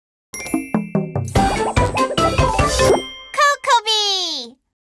Cocobi!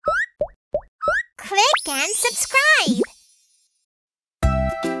 Click and subscribe!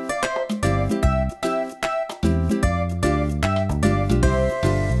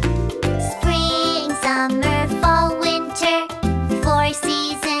 Spring, summer, fall, winter, 4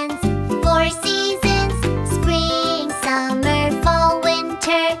 seasons, 4 seasons. Spring, summer, fall,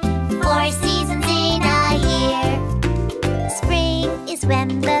 winter, 4 seasons in a year. Spring is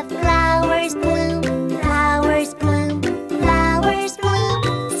when the flowers bloom, flowers bloom, flowers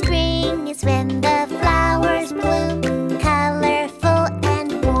bloom. Spring is when the flowers bloom, colorful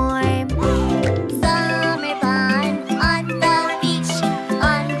and warm. Summer fun on the beach,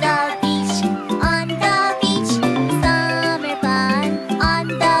 on the beach, on the beach. Summer fun on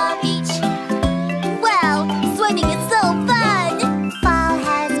the beach. Wow, swimming is so fun! Fall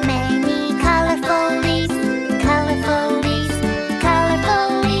has many colorful leaves, colorful leaves, colorful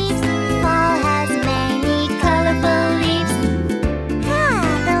leaves. Fall has many colorful leaves.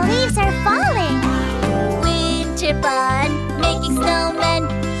 The leaves are falling. Winter fun, making snowmen,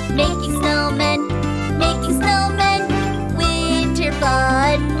 making snowmen, making snowmen. Winter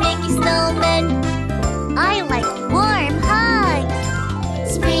fun, making snowmen. I like warm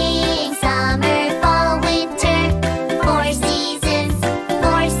hugs. Spring, summer, fall, winter, 4 seasons,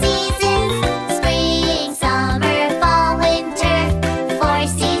 4 seasons. Spring, summer, fall, winter, 4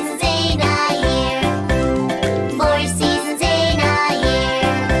 seasons in a year. 4 seasons in a year.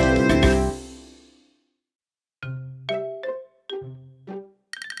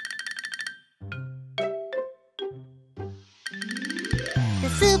 The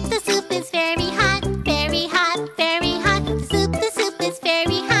soup is very hot, very hot, very hot. The soup is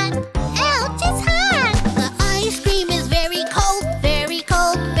very hot. Ouch, it's hot! The ice cream is very cold, very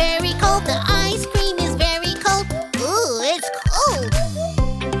cold, very cold. The ice cream is very cold. Ooh, it's cold.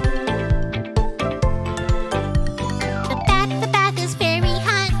 The bath is very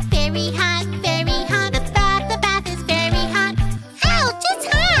hot, very hot, very hot. The bath is very hot. Ouch, it's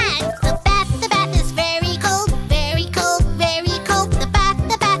hot! The bath is very cold, very cold, very cold. The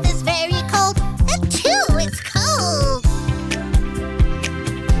bath is very cold. Achoo, it's cold.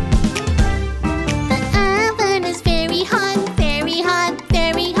 The oven is very hot, very hot,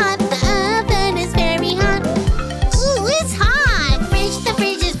 very hot. The oven is very hot. Ooh, it's hot. The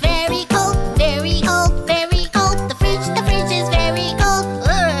fridge is very cold, very cold, very cold. The fridge is very cold.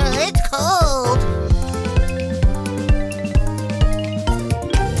 It's cold.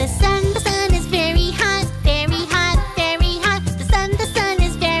 The sun is very hot, very hot, very hot. The sun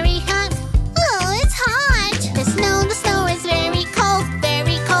is very hot. Oh, it's hot. The snow is very cold,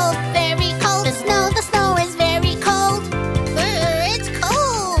 very cold, very cold. The snow is very cold. It's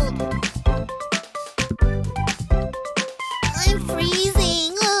cold. I'm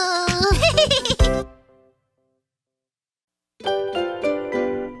freezing.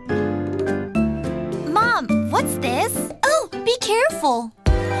 Mom, what's this? Oh, be careful.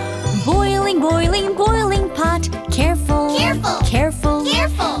 Boiling, boiling, boiling pot. Careful, Careful. careful,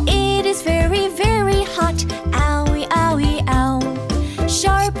 Careful. It is very, very hot. Owie, owie, ow.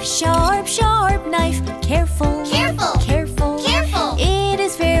 Sharp, sharp, sharp knife. Careful, Careful. careful, Careful. It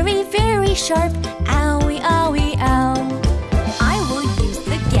is very, very sharp. Owie, owie, ow. I will use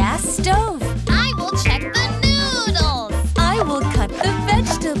the gas stove. I will check the noodles. I will cut the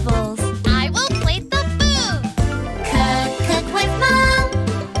vegetables. I will plate the food. Cook with mom.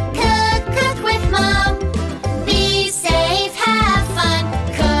 Cook with mom. Be safe, have fun.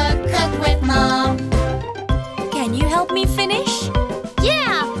 Cook with mom. Can you help me finish?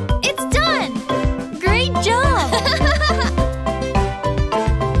 Yeah, it's done. Great job!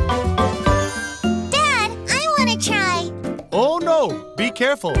 Dad, I want to try. Oh no, be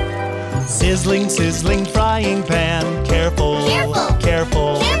careful. Sizzling, sizzling frying pan. Careful, Careful.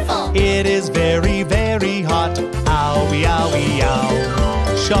 careful. Careful. It is very, very hot. Owie, owie,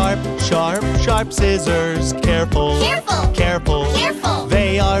 ow. Sharp, sharp, sharp scissors. Careful, Careful. careful. Careful.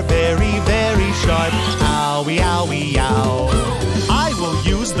 They are very, very sharp. Owie, owie, ow. I will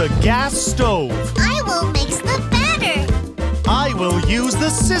use the gas stove. I will mix the batter. I will use the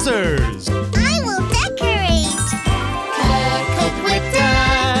scissors. I will decorate. Cook with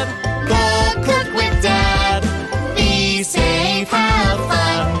Dad. Cook with Dad. Be safe, have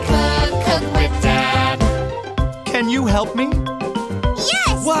fun. Cook with Dad. Can you help me?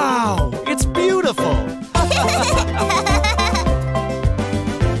 Yes. Wow, it's beautiful.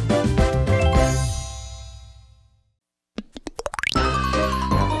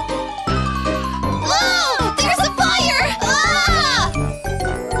 Whoa, there's a fire! Ah!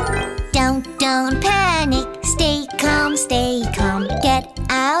 Don't panic. Stay calm, stay calm. Get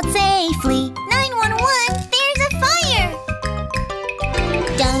out safely.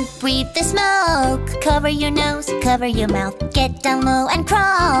 the smoke. Cover your nose, cover your mouth. Get down low and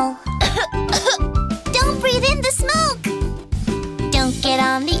crawl. Don't breathe in the smoke. Don't get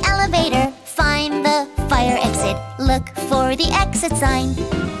on the elevator. Find the fire exit. Look for the exit sign.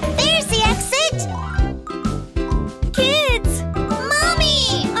 There's the exit! Kids!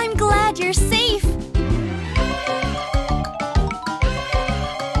 Mommy! I'm glad you're safe.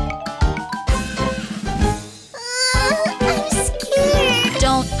 I'm scared.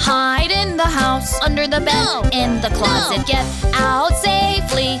 Don't hide in the house, under the bed, in the closet. Get out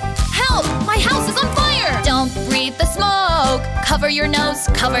safely. Help! My house is on fire! Don't breathe the smoke. Cover your nose,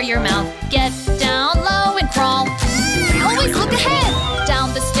 cover your mouth. Get down low and crawl. Always look ahead.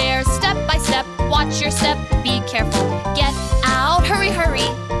 Down the stairs, step by step. Watch your step, be careful. Get out, hurry, hurry.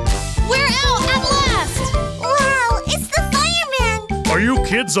 We're out at last! Wow, it's the fireman! Are you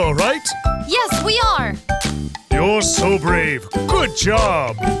kids all right? Yes, we are. You're so brave. Good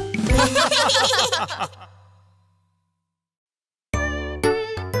job.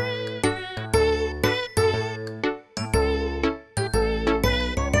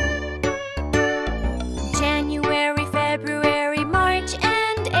 January, February, March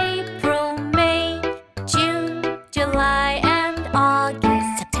and April, May, June, July and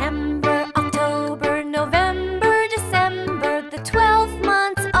August, September, October, November, December, the 12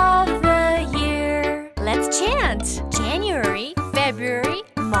 months of the year. Let's chant. January, February,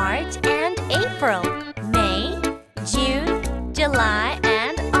 March and April, May, June, July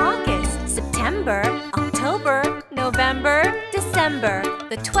and August, September, October, November, December,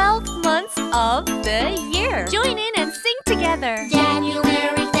 the 12 months of the year. Join in and sing together.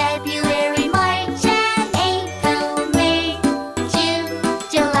 January, February, March and April, May, June,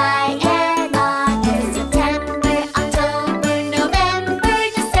 July and August, September, October, November,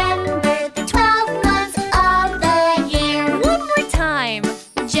 December, the 12 months of the year. One more time.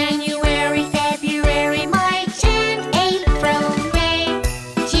 January, February, March and April, May,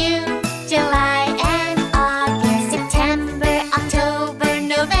 June, July and August, September, October,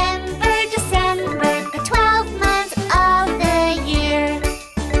 November, December, the 12 months of the year.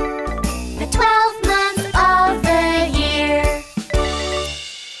 The 12 months of the year.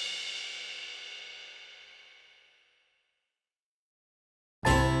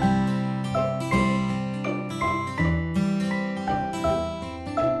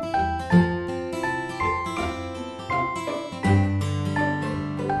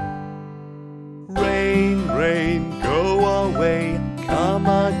 Rain, rain, go away. Come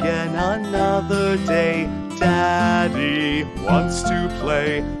again another day. Daddy wants to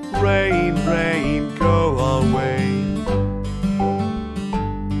play. Rain, rain, go away.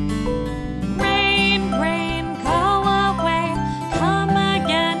 Rain, rain, go away. Come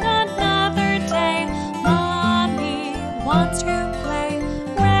again another day. Mommy wants to play.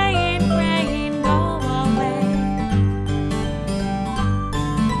 Rain, rain, go away.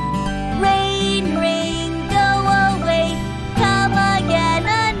 Rain, rain, go away. Come again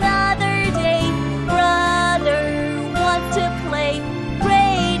another day. Brother wants to play.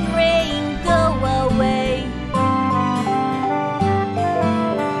 Rain, rain, go away.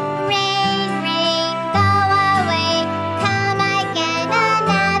 Rain, rain, go away. Come again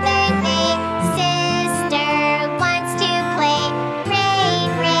another day. Sister wants to play. Rain,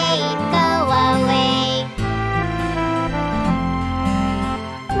 rain, go away.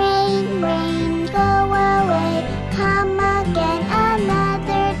 Rain, rain, go away. Come again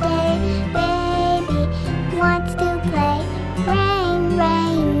another day. Baby wants to play. Rain,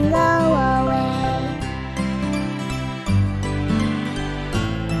 rain, go away.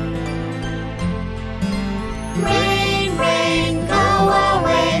 Rain, rain, go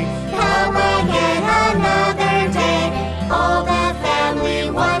away. Come again another day. All the family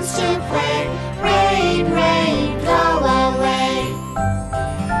wants to play. Rain, rain, go away.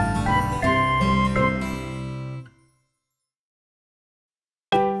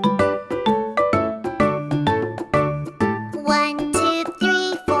 One, two,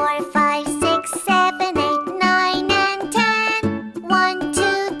 three, four, five, 6, 7, 8, 9, and 10. 1 to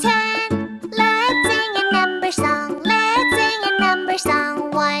 10. Let's sing a number song. Let's sing a number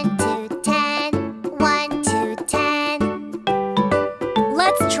song. 1 to 10. 1 to 10.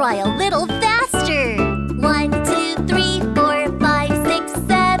 Let's try a little faster. 1, 2, 3, 4, 5, 6,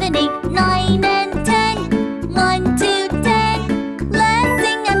 7, 8, 9, and 10. 1 to 10. Let's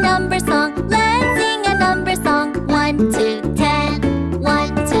sing a number song. Let's sing a number song. 1 to 10.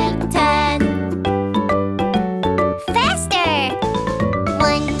 1 to 10. Faster!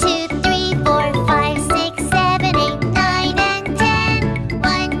 1, 2, 3, 4, 5, 6, 7, 8, 9, and 10.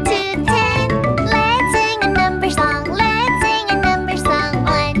 1 to 10. Let's sing a number song. Let's sing a number song.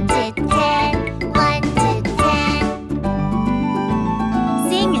 1 to 10.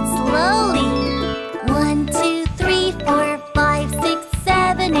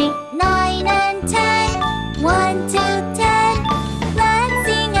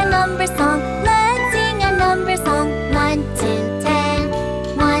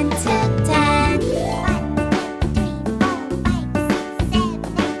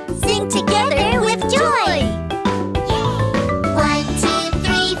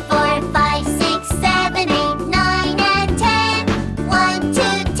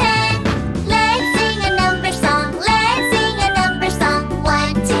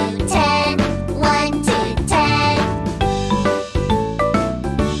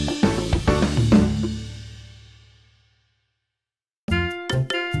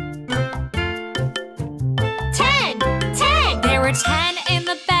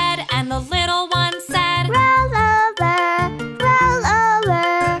 and the little one said, Roll over, roll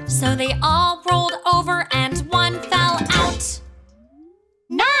over. So they all rolled over and one fell out.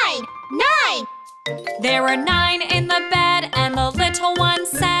 9, 9. There were 9 in the bed and the little one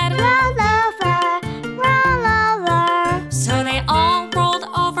said, Roll over, roll over. So they all rolled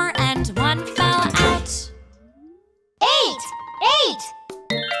over and one fell out. 8, 8.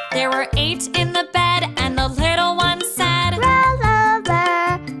 There were 8 in the bed and the little one said, Roll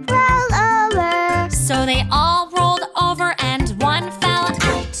over, roll over. So they all rolled over and one fell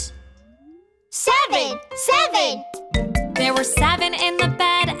out. 7, 7. There were 7 in the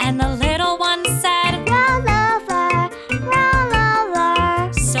bed and the little one said, Roll over, roll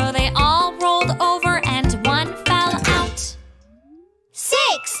over. So they all rolled over and one fell out.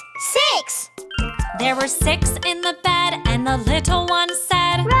 6, 6. There were 6 in the bed and the little one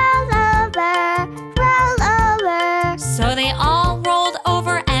said, Roll over, roll over. So they all rolled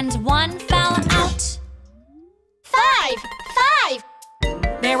over and one fell out. 5,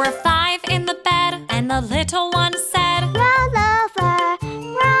 5. There were 5 in the bed and the little one said, Roll over,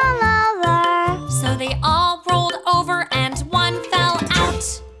 roll over. So they all rolled over and one fell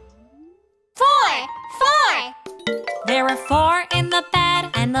out. 4, 4. There were 4 in the bed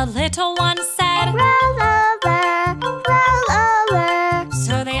and the little one said, Roll over, roll over.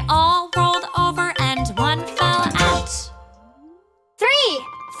 So they all rolled over and one fell out. 3,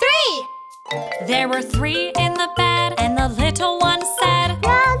 3. There were 3 in the bed and the little one said,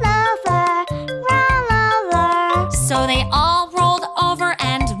 Roll over, roll over. So they all rolled over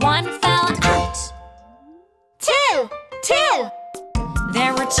and one fell out. 2, 2.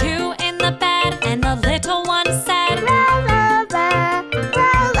 There were 2 in the bed and the little one said, Roll over,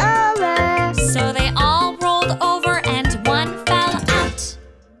 roll over. So they all rolled over and one fell out.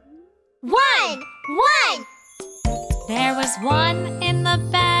 1, 1. There was 1 in the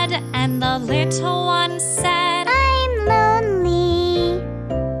bed and the little one said, I'm lonely.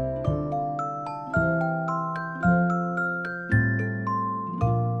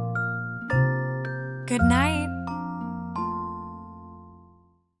 Good night.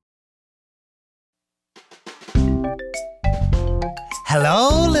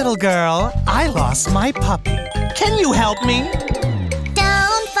 Hello, little girl. I lost my puppy. Can you help me?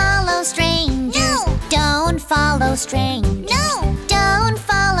 Don't follow strangers. No. Don't follow strangers. No. Don't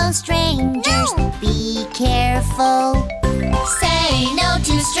follow strangers. No. Be careful. Say no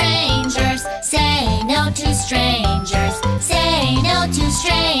to strangers. Say no to strangers. Say no to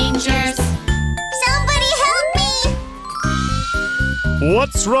strangers. Somebody help me!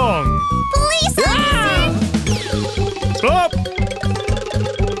 What's wrong? Police officer! Stop!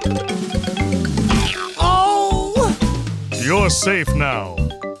 Oh! You're safe now.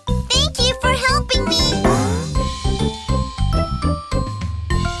 Thank you for helping me.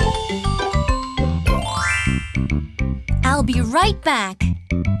 I'll be right back.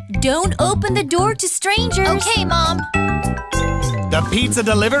 Don't open the door to strangers. Okay, Mom. The pizza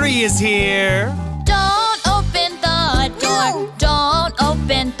delivery is here. Don't open the door. No. Don't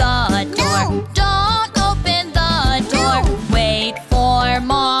open the door. No. Don't open the door. No. Wait for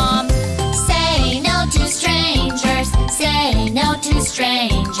Mom. Say no to strangers. Say no to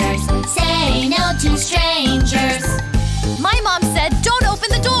strangers. Say no to strangers. My mom said don't open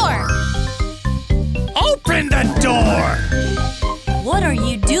the door. Open the door! What are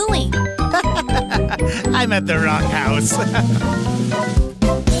you doing? I'm at the wrong house.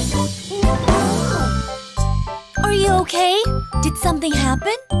 Are you okay? Did something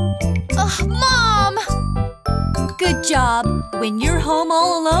happen? Mom! Good job. When you're home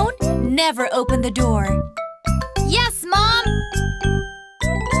all alone, never open the door. Yes, Mom!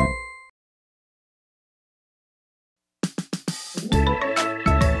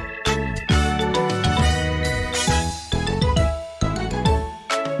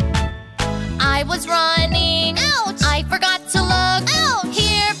 I was running. Ouch! I forgot to look. Ouch!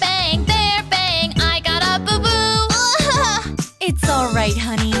 Here, bang, there, bang. I got a boo-boo. It's all right,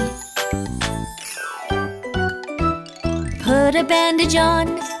 honey. Put a bandage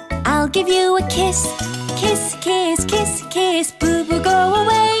on. I'll give you a kiss. Kiss, kiss, kiss, kiss. Boo-boo, go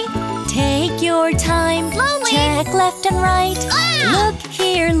away. Take your time. Slowly. Check left and right. Look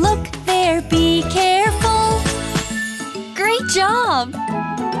here, look there. Be careful. Great job.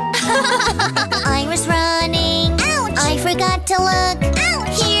 I was running. Ouch! I forgot to look.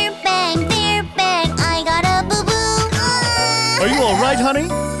 Ouch! Here, bang, there, bang. I got a boo-boo. Are you all right, honey?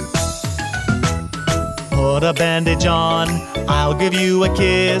 Put a bandage on. I'll give you a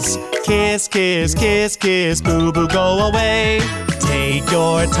kiss. Kiss, kiss, kiss, kiss. Boo-boo, go away. Take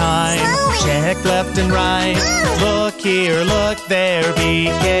your time. Slowly. Check left and right. Look here, look there. Be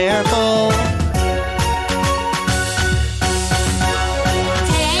careful.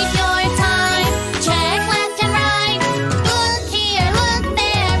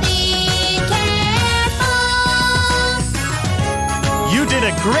 did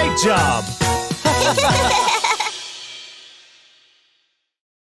a great job!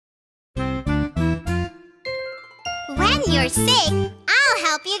 When you're sick, I'll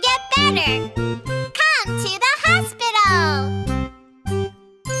help you get better. Come to the hospital.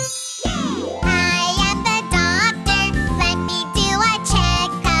 I am the doctor. Let me do a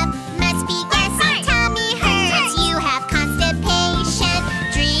checkup. Must be your tummy hurts. You have constipation.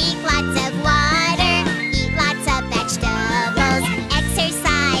 Drink lots of water. Eat lots of vegetables.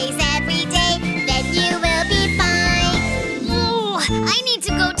 Exercise every day. Then you will be fine. Ooh, I need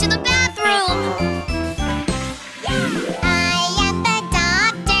to go to the bathroom. I am the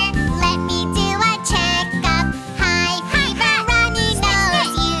doctor. Let me do a checkup. High fever, runny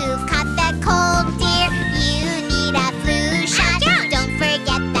nose. You've caught the cold, dear. You need a flu shot. Don't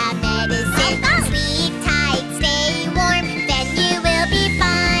forget the medicine. Sleep tight, stay warm. Then you will be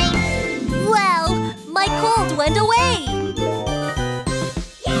fine. Well, my cold went away.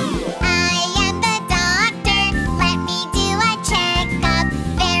 I am the doctor. Let me do a checkup.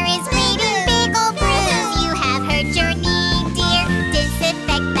 There is bleeding, big old bruise. You have hurt your knee, dear.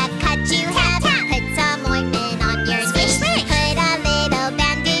 Disinfect the cut you have. Put some ointment on your knee. Put a little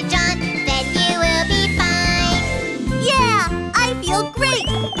bandage on. Then you will be fine. Yeah, I feel great.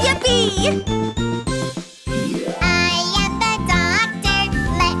 Yippee! I am the doctor.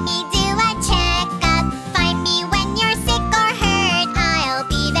 Let me do a checkup. Find me when you're sick or hurt. I'll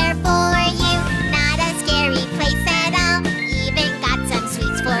be there for you. Not a scary place at all. Even got some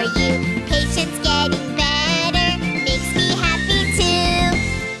sweets for you. Patients getting better makes me happy too.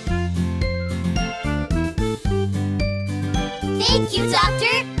 Thank you,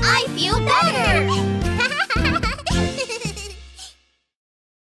 Doctor. I feel better.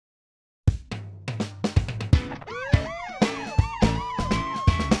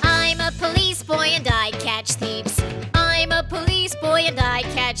 I'm a police boy and I catch thieves. I'm a police boy and I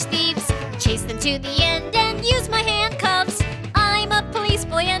catch thieves. Chase them to the end and use my handcuffs. I'm a police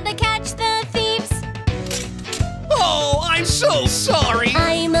boy and I catch the thieves. Oh, I'm so sorry.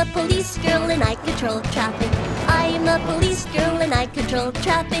 I'm a police girl and I control traffic. I'm a police girl and I control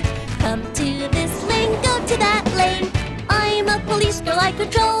traffic. Come to this lane, go to that lane. I'm a police girl, I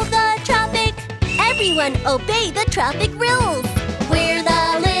control the traffic. Everyone obey the traffic rules. We're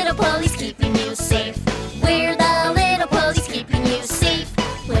the little police keeping you safe. We're the little police keeping you safe.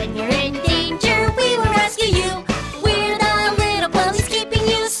 When you're in danger, we will rescue you. We're the little police keeping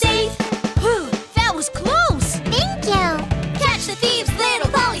you safe. Whew, that was close. Thank you. Catch the thieves,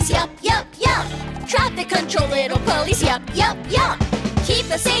 little police, yup, yup, yup. Traffic control, little police, yup, yup, yup.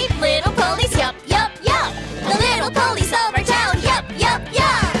 Keep us safe, little police, yup, yup, yup. The little police of our town, yup, yup,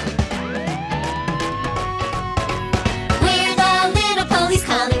 yup. We're the little police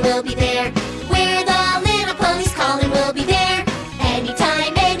calling, we'll be there. We're the little police calling, we'll be there.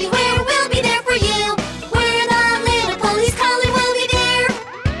 Anytime, anywhere, we'll be there for you. We're the little police calling, we'll be there.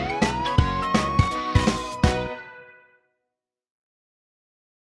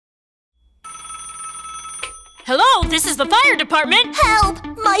 Hello, this is the fire department. Help!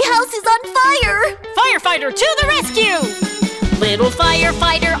 My house is on fire! Firefighter to the rescue! Little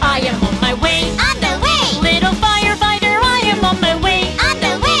firefighter, I am on my way. On the way. Little firefighter, I am on my way. On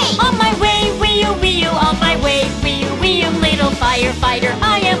the way. On my way, wee-oo, on my way. Wee-oo, little firefighter,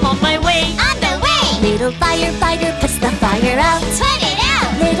 I am on my way. On the way. Little firefighter puts the fire out. Put it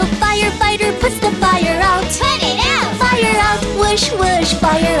out. Little firefighter puts the fire out. Put it out. Fire out, whoosh, whoosh,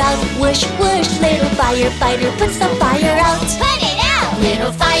 fire out. Whoosh, whoosh, little firefighter puts the fire out. Put it out.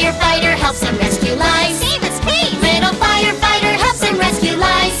 Little firefighter helps them rescue lives. Save us, please. Little firefighter helps them rescue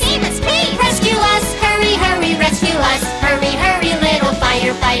lives. Save us, please. Rescue us, hurry, hurry, rescue us. Hurry, hurry, little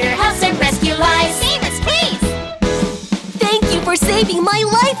firefighter helps them rescue lives. Save us, please. Thank you for saving my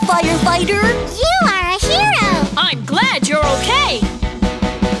life, firefighter. You are a hero. I'm glad you're okay.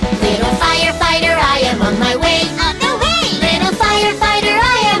 Little firefighter, I am on my way. On the way. Little firefighter,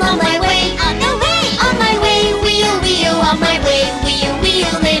 I am on my way. On the way. On my way, wheel, on my way. Wheel,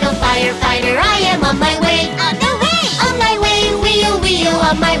 little firefighter, I am on my way. On the way. On my way, wheel,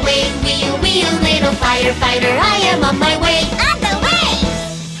 on my way. Wheel, little firefighter, I am on my way. On the way.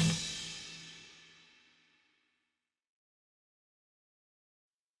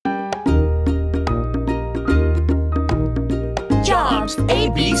 Jobs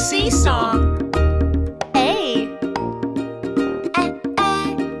ABC song. A.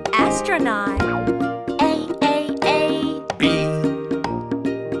 Astronaut. A. B.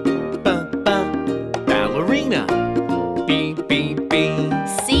 Ballerina. B.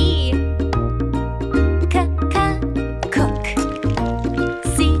 C. Cook.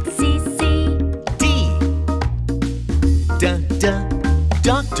 C. D.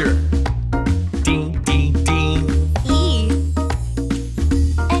 Doctor. D, D, D. E.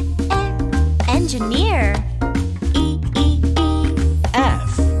 Engineer. E, E, E.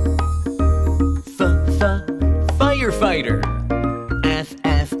 F. Firefighter. F,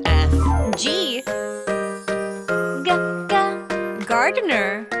 F, F. G.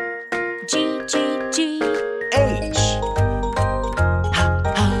 Gardener. G, G, G. H.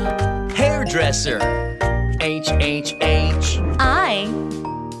 Hairdresser. H, H, H. I.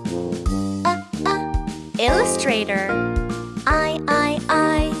 Illustrator. I.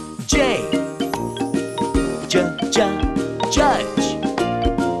 J. Judge.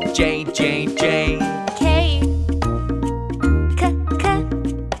 J, J, J. K.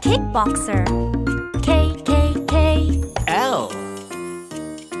 Kickboxer. K, K, K. L.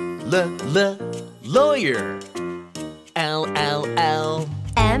 Lawyer. L, L, L.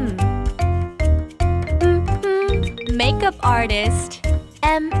 M. Makeup artist.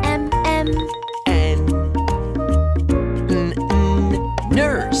 M, M, M. N.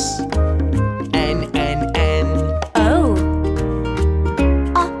 Nurse. N, N, N. O.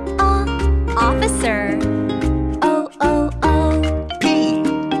 Officer. O, O, O. P.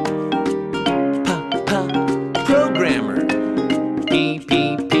 Programmer. P,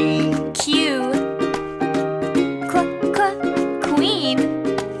 P, P. Q. Queen.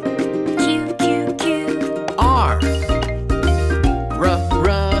 Q, Q, Q. R.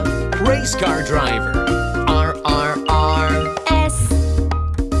 Race car driver. R, R, R. S.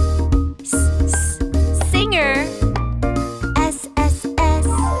 Singer. S, S, S.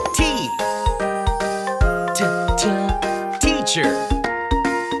 T. Teacher.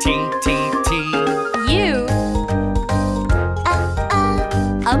 T, T, T. U.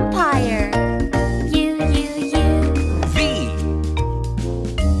 Umpire. U, U, U. V.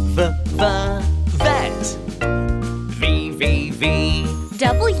 Vet. V, V, V.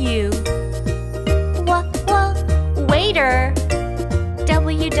 W. Waiter.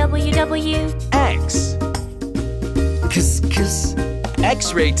 W, W, W. X.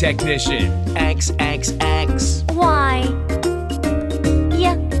 X-ray technician. X, X, X. Y.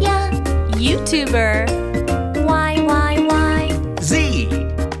 YouTuber. Y, Y, Y. Z.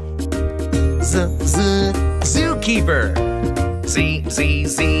 Zookeeper. Z, Z,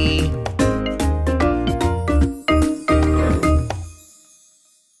 Z.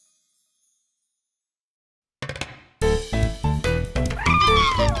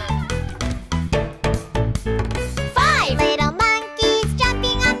 Five little monkeys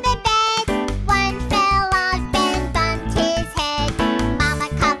jumping on the bed. One fell off and bumped his head. Mama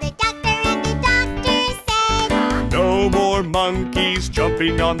called the doctor and the doctor said, No more monkeys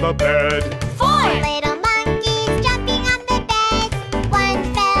jumping on the bed. Four little monkeys jumping on the bed. One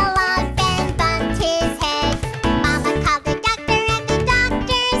fell off and bumped his head. Mama called the doctor and the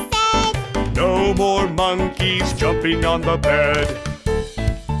doctor said, No more monkeys jumping on the bed.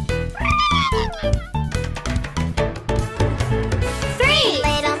 Three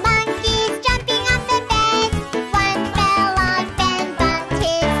little monkeys jumping on the bed. One fell off and bumped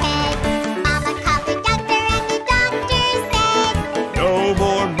his head. Mama called the doctor and the doctor said, No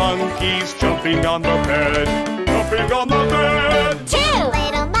more monkeys jumping on the bed. Jumping on the bed. Two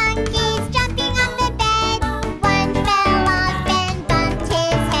little monkeys jumping on the bed. One fell off and bumped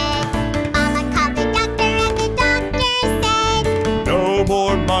his head. Mama called the doctor and the doctor said, No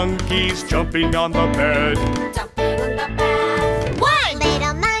more monkeys jumping on the bed. One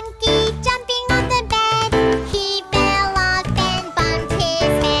little monkey jumping on the bed. He fell off and bumped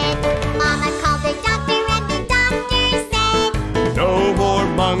his head. Mama called the doctor and the doctor said, No more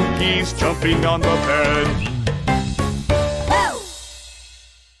monkeys jumping on the bed.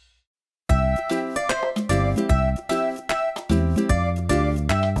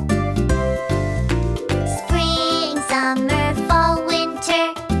 Spring, summer, fall,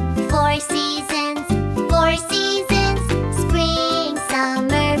 winter. 4 seasons, 4 seasons. Spring,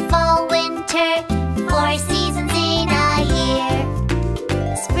 summer, fall, winter. 4 seasons in a year.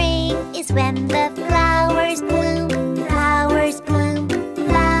 Spring is when the flowers bloom. Flowers bloom,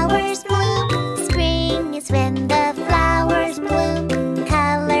 flowers bloom. Spring is when the flowers bloom.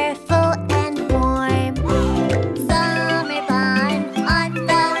 Colorful and warm. Summer fun on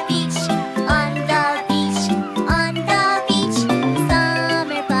the beach, on the beach, on the beach.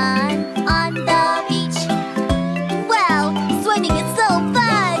 Summer fun on the beach. Wow, swimming is so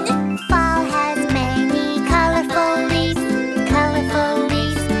fun! Fall has many colorful leaves, colorful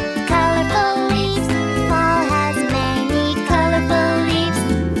leaves, colorful leaves.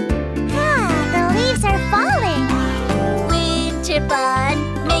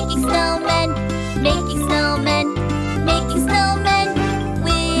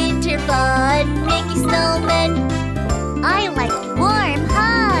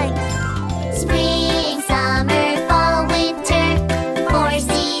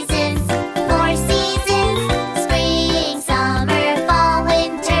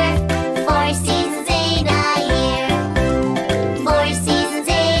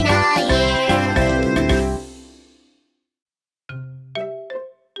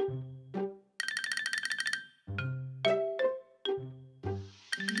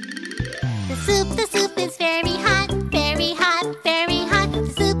 The soup is very hot, very hot, very hot.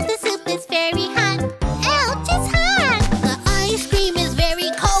 The soup is very hot. Ouch, it's hot! The ice cream is very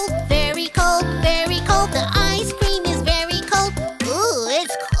cold, very cold, very cold. The ice cream is very cold. Ooh,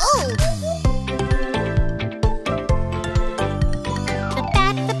 it's cold.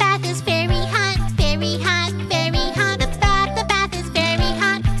 The bath is very hot, very hot, very hot. The bath is very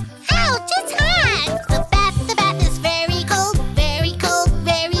hot. Ouch, it's hot! The bath is very cold, very cold,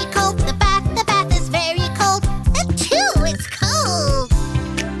 very cold. The bath is very cold. Achoo, it's cold.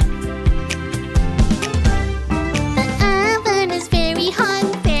 The oven is very hot,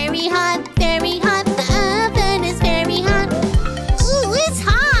 very hot, very hot. The oven is very hot. Ooh, it's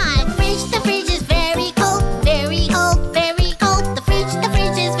hot. The fridge is very cold, very cold, very cold. The fridge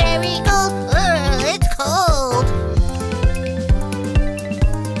is very cold. It's cold.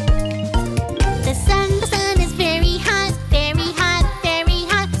 The sun is very hot, very hot, very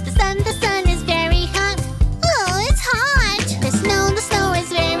hot. The sun is very hot. Oh, it's hot. The snow is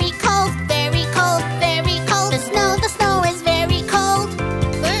very cold, very cold, very cold. The snow is very cold.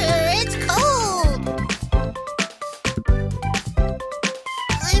 It's cold.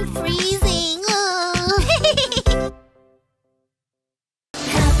 I'm freezing.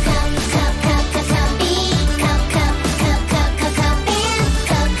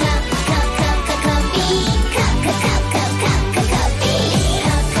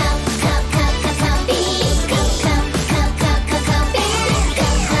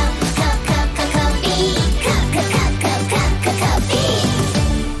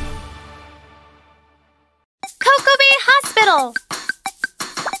 Cocobi Hospital.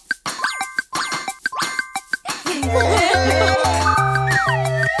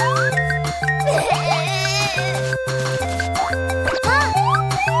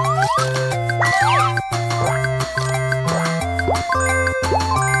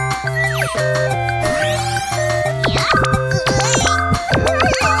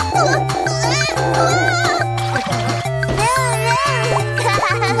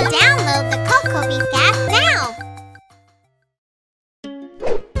 Download the Cocobi app now.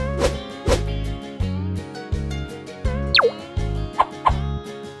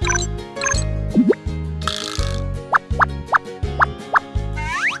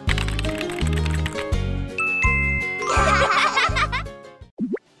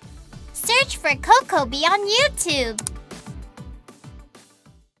 Search for Cocobi on YouTube.